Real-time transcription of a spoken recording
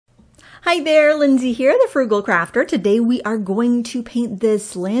Hi there, Lindsay here, the Frugal Crafter. Today we are going to paint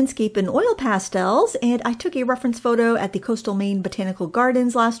this landscape in oil pastels, and I took a reference photo at the Coastal Maine Botanical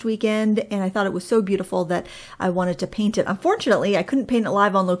Gardens last weekend, and I thought it was so beautiful that I wanted to paint it. Unfortunately, I couldn't paint it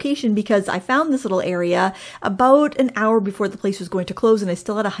live on location because I found this little area about an hour before the place was going to close, and I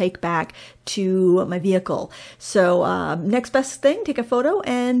still had to hike back to my vehicle. So next best thing, take a photo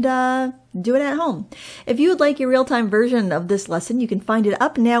and do it at home. If you would like a real-time version of this lesson, you can find it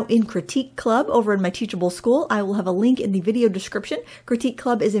up now in Critique Club over in my Teachable School. I will have a link in the video description. Critique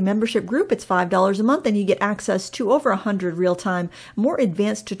Club is a membership group. It's $5 a month and you get access to over 100 real-time, more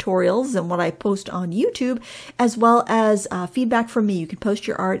advanced tutorials than what I post on YouTube, as well as feedback from me. You can post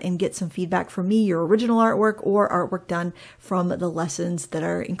your art and get some feedback from me, your original artwork or artwork done from the lessons that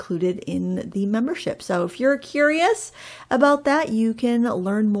are included in the membership. So if you're curious about that, you can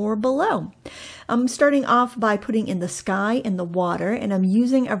learn more below. I'm starting off by putting in the sky and the water, and I'm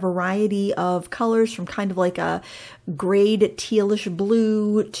using a variety of colors from kind of like a grayed tealish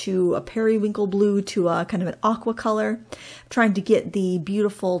blue to a periwinkle blue to a kind of an aqua color. I'm trying to get the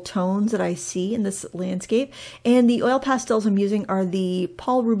beautiful tones that I see in this landscape. And the oil pastels I'm using are the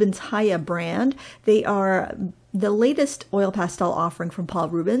Paul Rubens Haya brand. They are the latest oil pastel offering from Paul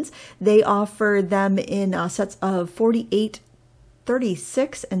Rubens. They offer them in sets of 48,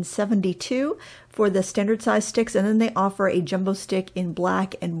 36, and 72 for the standard size sticks, and then they offer a jumbo stick in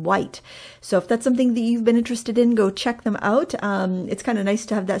black and white. So if that's something that you've been interested in, go check them out. It's kind of nice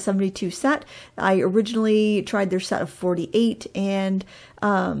to have that 72 set. I originally tried their set of 48, and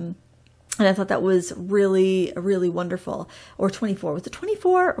I thought that was really, really wonderful. Or 24. Was it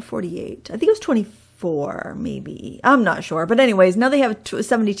 24 or 48? I think it was 24. Maybe. I'm not sure. But anyways, now they have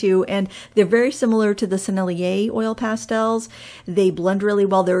 72 and they're very similar to the Sennelier oil pastels. They blend really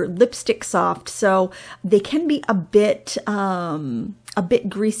well. They're lipstick soft, so they can be a bit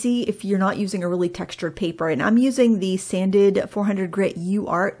greasy if you're not using a really textured paper. And I'm using the sanded 400 grit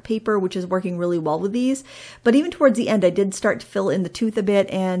UArt paper, which is working really well with these. But even towards the end, I did start to fill in the tooth a bit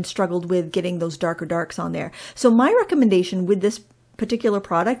and struggled with getting those darker darks on there. So my recommendation with this particular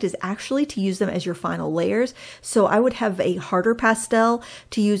product is actually to use them as your final layers. So I would have a harder pastel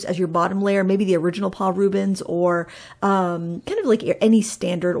to use as your bottom layer, maybe the original Paul Rubens, or kind of like any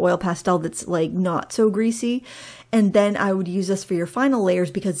standard oil pastel that's like not so greasy. And then I would use this for your final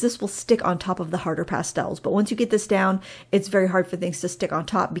layers because this will stick on top of the harder pastels. But once you get this down, it's very hard for things to stick on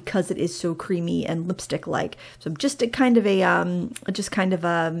top because it is so creamy and lipstick-like. So just a kind of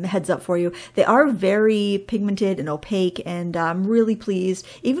a heads up for you. They are very pigmented and opaque, and I'm really pleased,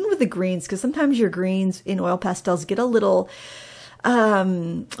 even with the greens, because sometimes your greens in oil pastels get a little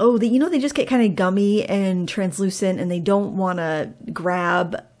they just get kind of gummy and translucent and they don't want to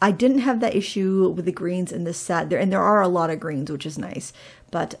grab. I didn't have that issue with the greens in this set, and there are a lot of greens, which is nice.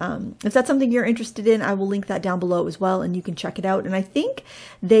 But if that's something you're interested in, I will link that down below as well, and you can check it out. And I think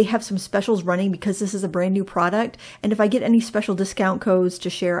they have some specials running because this is a brand new product. And if I get any special discount codes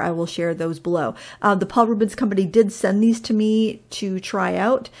to share, I will share those below. The Paul Rubens company did send these to me to try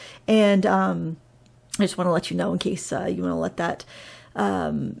out, and I just want to let you know in case you want to let that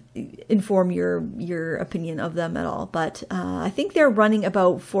inform your opinion of them at all. But I think they're running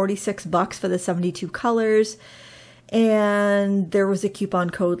about $46 for the 72 colors. And there was a coupon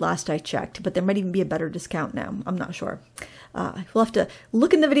code last I checked, but there might even be a better discount now. I'm not sure. We'll have to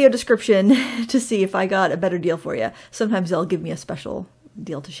look in the video description to see if I got a better deal for you. Sometimes they'll give me a special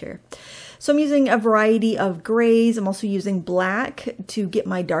deal to share. So I'm using a variety of grays. I'm also using black to get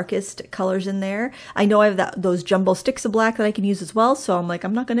my darkest colors in there. I know I have those jumbo sticks of black that I can use as well, so I'm like,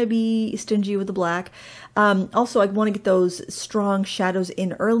 I'm not going to be stingy with the black. Also, I want to get those strong shadows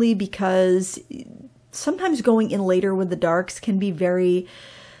in early because sometimes going in later with the darks can be very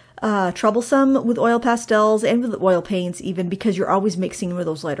troublesome with oil pastels and with oil paints even, because you're always mixing with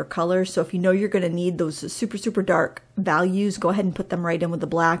those lighter colors. So if you know you're going to need those super, super dark values, go ahead and put them right in with the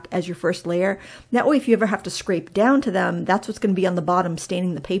black as your first layer. That way, if you ever have to scrape down to them, that's what's going to be on the bottom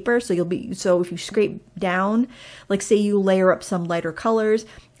staining the paper. So if you scrape down, like say you layer up some lighter colors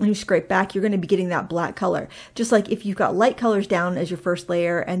and you scrape back, you're going to be getting that black color. Just like if you've got light colors down as your first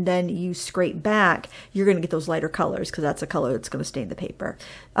layer and then you scrape back, you're going to get those lighter colors because that's a color that's going to stain the paper.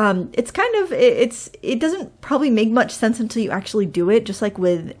 It doesn't probably make much sense until you actually do it, just like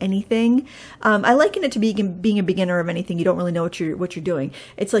with anything. I liken it to being a beginner of anything. You don't really know what you're doing.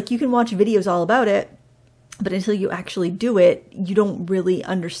 It's like you can watch videos all about it, but until you actually do it, you don't really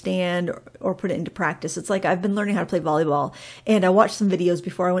understand or put it into practice. It's like I've been learning how to play volleyball, and I watched some videos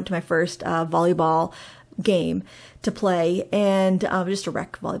before I went to my first volleyball game to play, and just a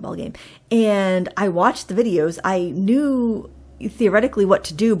rec volleyball game. And I watched the videos. I knew theoretically what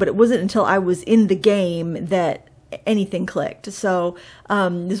to do, but it wasn't until I was in the game that anything clicked. So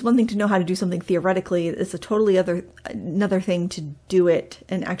there's one thing to know how to do something theoretically. It's a totally another thing to do it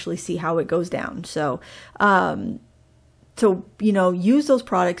and actually see how it goes down. So you know, use those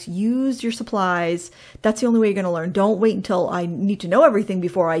products, use your supplies. That's the only way you're going to learn. Don't wait until I need to know everything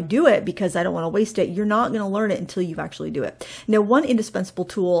before I do it because I don't want to waste it. You're not going to learn it until you actually do it. Now, one indispensable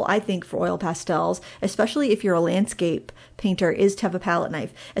tool, I think, for oil pastels, especially if you're a landscape painter, is to have a palette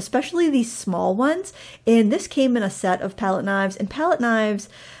knife, especially these small ones. And this came in a set of palette knives, and palette knives,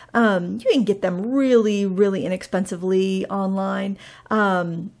 you can get them really, really inexpensively online.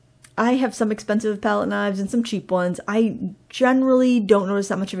 I have some expensive palette knives and some cheap ones. I generally don't notice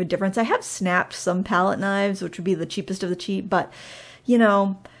that much of a difference. I have snapped some palette knives, which would be the cheapest of the cheap, but you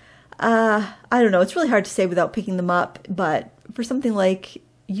know, I don't know. It's really hard to say without picking them up, but for something like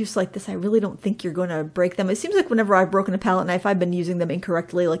use like this, I really don't think you're going to break them. It seems like whenever I've broken a palette knife, I've been using them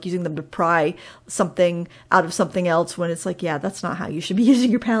incorrectly, like using them to pry something out of something else, when it's like, yeah, that's not how you should be using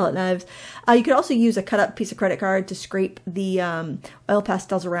your palette knives. You could also use a cut up piece of credit card to scrape the oil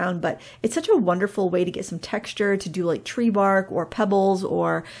pastels around, but it's such a wonderful way to get some texture, to do like tree bark or pebbles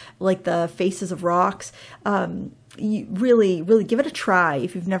or like the faces of rocks. You really, really give it a try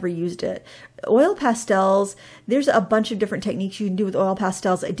if you've never used it. Oil pastels, there's a bunch of different techniques you can do with oil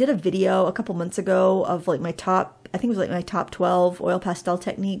pastels. I did a video a couple months ago of like my top, I think it was like my top 12 oil pastel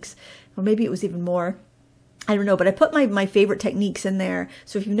techniques, or maybe it was even more. I don't know, but I put my favorite techniques in there.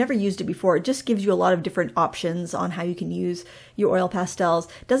 So if you've never used it before, it just gives you a lot of different options on how you can use your oil pastels.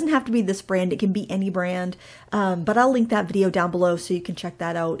 It doesn't have to be this brand. It can be any brand. But I'll link that video down below so you can check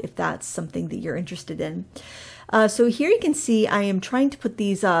that out if that's something that you're interested in. So here you can see I am trying to put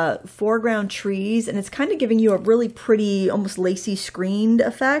these foreground trees, and it's kind of giving you a really pretty, almost lacy screened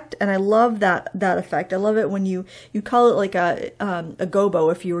effect. And I love that effect. I love it when you call it like a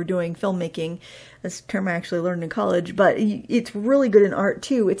gobo if you were doing filmmaking. That's a term I actually learned in college, but it's really good in art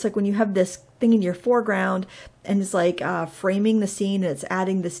too. It's like when you have this thing in your foreground and it's like framing the scene and it's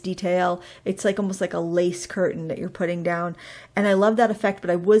adding this detail. It's like almost like a lace curtain that you're putting down. And I love that effect, but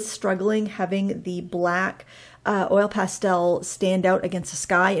I was struggling having the black oil pastel stand out against the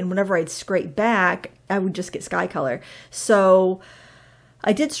sky, and whenever I'd scrape back, I would just get sky color. So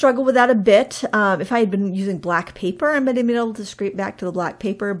I did struggle with that a bit. If I had been using black paper, I might have been able to scrape back to the black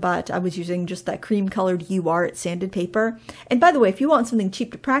paper, but I was using just that cream colored UArt sanded paper. And by the way, if you want something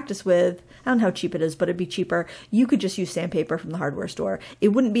cheap to practice with, I don't know how cheap it is, but it'd be cheaper, you could just use sandpaper from the hardware store. It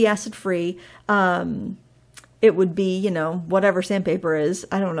wouldn't be acid free. It would be, you know, whatever sandpaper is.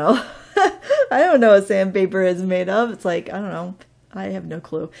 I don't know. I don't know what sandpaper is made of. It's like, I don't know. I have no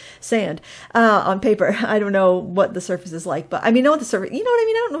clue. Sand on paper. I don't know what the surface is like, but I mean, know what the surface, you know what I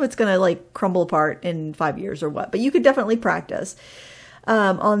mean? I don't know if it's going to like crumble apart in 5 years or what, but you could definitely practice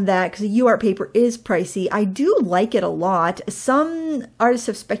on that, because the UArt paper is pricey. I do like it a lot. Some artists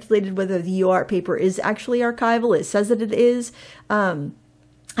have speculated whether the UArt paper is actually archival. It says that it is.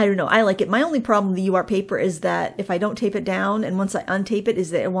 I don't know. I like it. My only problem with the UArt paper is that if I don't tape it down and once I untape it,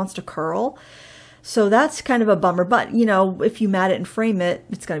 is that it wants to curl. So that's kind of a bummer, but you know, if you mat it and frame it,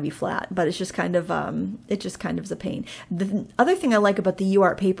 it's going to be flat, but it's just kind of, it just kind of is a pain. The other thing I like about the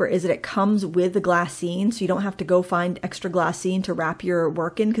UArt paper is that it comes with the glassine, so you don't have to go find extra glassine to wrap your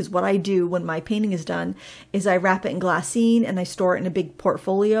work in, because what I do when my painting is done is I wrap it in glassine and I store it in a big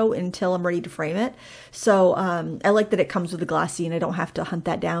portfolio until I'm ready to frame it. So I like that it comes with the glassine. I don't have to hunt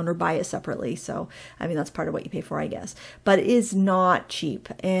that down or buy it separately. So, I mean, that's part of what you pay for, I guess, but it is not cheap.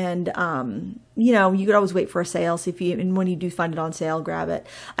 And, you know, you could always wait for a sale. So and when you do find it on sale, grab it.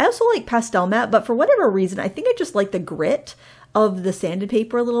 I also like pastel matte, but for whatever reason, I think I just like the grit of the sanded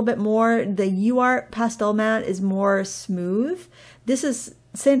paper a little bit more. The UArt pastel matte is more smooth. This is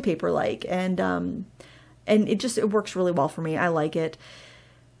sandpaper-like, and it works really well for me. I like it.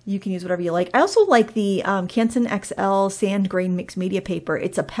 You can use whatever you like. I also like the Canson XL Sand Grain Mixed Media paper.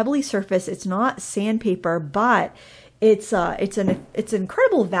 It's a pebbly surface. It's not sandpaper, but it's an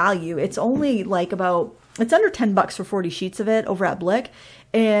incredible value. It's only like it's under $10 for 40 sheets of it over at Blick,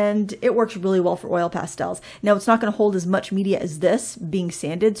 and it works really well for oil pastels. Now, it's not going to hold as much media as this being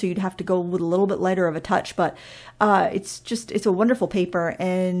sanded, so you'd have to go with a little bit lighter of a touch, but it's a wonderful paper.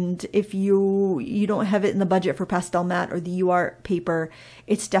 And if you don't have it in the budget for pastel matte or the UArt paper,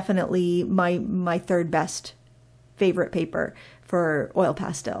 it's definitely my third best favorite paper for oil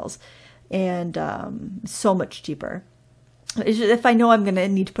pastels, and so much cheaper. if I know I'm going to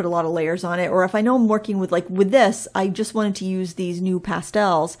need to put a lot of layers on it, or if I know I'm working with, like with this, I just wanted to use these new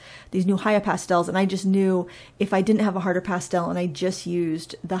pastels, these new Haya pastels, and I just knew if I didn't have a harder pastel and I just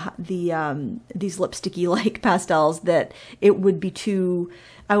used these lipsticky like pastels, that it would be too,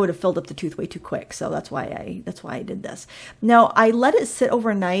 I would have filled up the tooth way too quick. So that's why I did this. Now I let it sit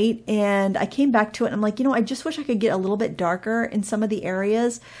overnight and I came back to it and I'm like, you know, I just wish I could get a little bit darker in some of the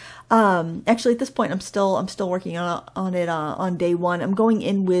areas. Actually at this point, I'm still working on it, on day one. I'm going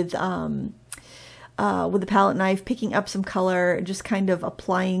in with a palette knife, picking up some color, just kind of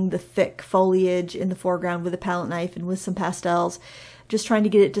applying the thick foliage in the foreground with a palette knife and with some pastels, just trying to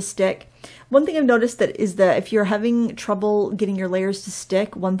get it to stick. One thing I've noticed that is that if you're having trouble getting your layers to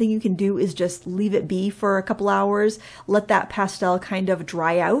stick, one thing you can do is just leave it be for a couple hours, let that pastel kind of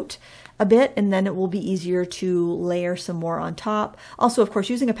dry out a bit, and then it will be easier to layer some more on top. Also, of course,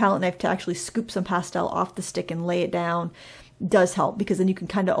 using a palette knife to actually scoop some pastel off the stick and lay it down does help, because then you can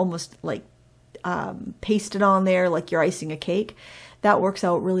kind of almost like paste it on there like you're icing a cake. That works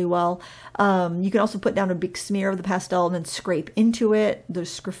out really well. You can also put down a big smear of the pastel and then scrape into it. The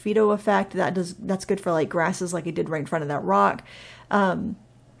sgraffito effect, that's good for like grasses like I did right in front of that rock.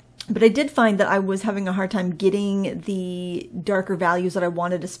 But I did find that I was having a hard time getting the darker values that I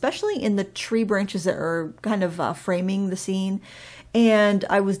wanted, especially in the tree branches that are kind of framing the scene. And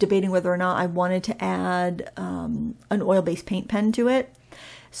I was debating whether or not I wanted to add an oil-based paint pen to it.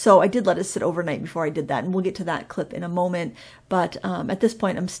 So I did let it sit overnight before I did that, and we'll get to that clip in a moment. But at this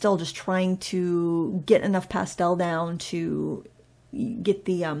point, I'm still just trying to get enough pastel down to get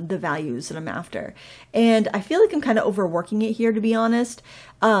the values that I'm after. And I feel like I'm kind of overworking it here, to be honest.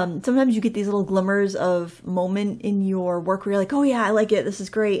 Sometimes you get these little glimmers of moment in your work where you're like, oh yeah, I like it, this is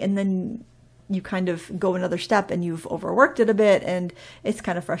great. And then you kind of go another step and you've overworked it a bit, and it's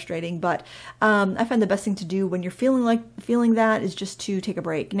kind of frustrating. But I find the best thing to do when you're feeling that is just to take a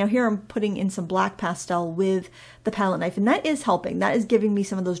break. Now here I'm putting in some black pastel with the palette knife, and that is helping. That is giving me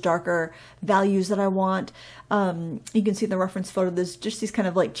some of those darker values that I want. You can see in the reference photo, there's just these kind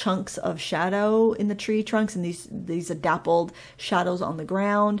of like chunks of shadow in the tree trunks, and these dappled shadows on the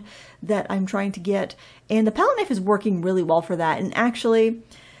ground that I'm trying to get. And the palette knife is working really well for that. And actually,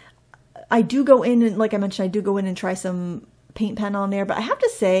 I do go in and, like I mentioned, I do go in and try some paint pen on there, but I have to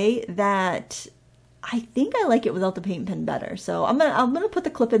say that I think I like it without the paint pen better. So I'm gonna put the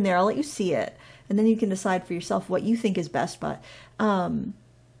clip in there. I'll let you see it, and then you can decide for yourself what you think is best. But I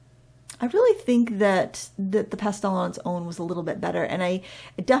really think that the pastel on its own was a little bit better, and I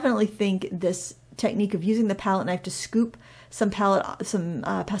definitely think this technique of using the palette knife to scoop some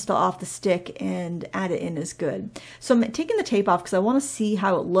pastel off the stick and add it in is good. So I'm taking the tape off because I want to see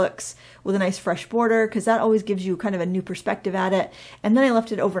how it looks with a nice fresh border, because that always gives you kind of a new perspective at it. And then I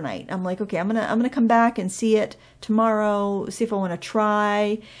left it overnight. I'm like, okay, I'm gonna come back and see it tomorrow, see if I want to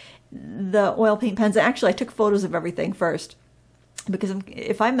try the oil paint pens. Actually, I took photos of everything first, because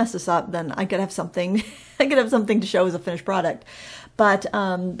if I mess this up, then I could have something I could have something to show as a finished product. But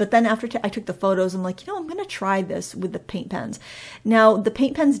then after I took the photos, I'm like, you know, I'm going to try this with the paint pens. Now, the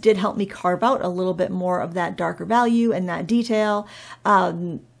paint pens did help me carve out a little bit more of that darker value and that detail.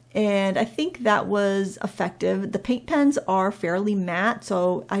 And I think that was effective. The paint pens are fairly matte,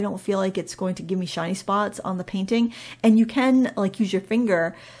 so I don't feel like it's going to give me shiny spots on the painting. And you can like use your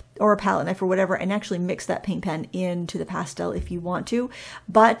finger or a palette knife or whatever and actually mix that paint pen into the pastel if you want to.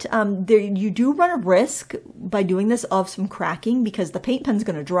 But you do run a risk by doing this of some cracking, because the paint pen's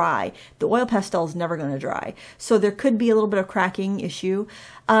going to dry. The oil pastel is never going to dry. So there could be a little bit of cracking issue.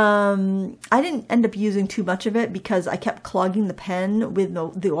 I didn't end up using too much of it because I kept clogging the pen with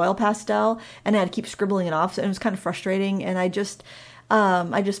the oil pastel, and I had to keep scribbling it off. So it was kind of frustrating. And I just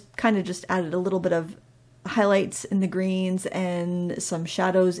kind of just added a little bit of highlights in the greens and some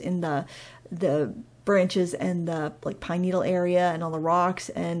shadows in the branches and the like pine needle area and on the rocks.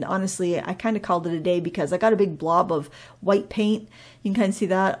 And honestly, I kind of called it a day because I got a big blob of white paint. You can kind of see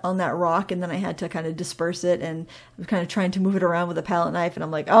that on that rock, and then I had to kind of disperse it, and I was kind of trying to move it around with a palette knife, and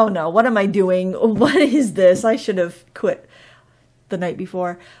I'm like, oh no, what am I doing? What is this? I should have quit the night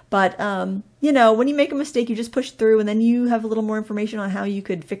before. But you know, when you make a mistake, you just push through, and then you have a little more information on how you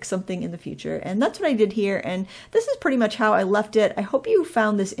could fix something in the future. And that's what I did here, and this is pretty much how I left it. I hope you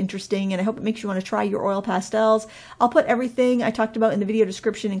found this interesting, and I hope it makes you want to try your oil pastels. I'll put everything I talked about in the video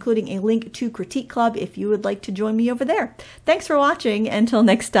description, including a link to Critique Club if you would like to join me over there. Thanks for watching. Until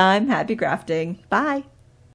next time, happy crafting. Bye.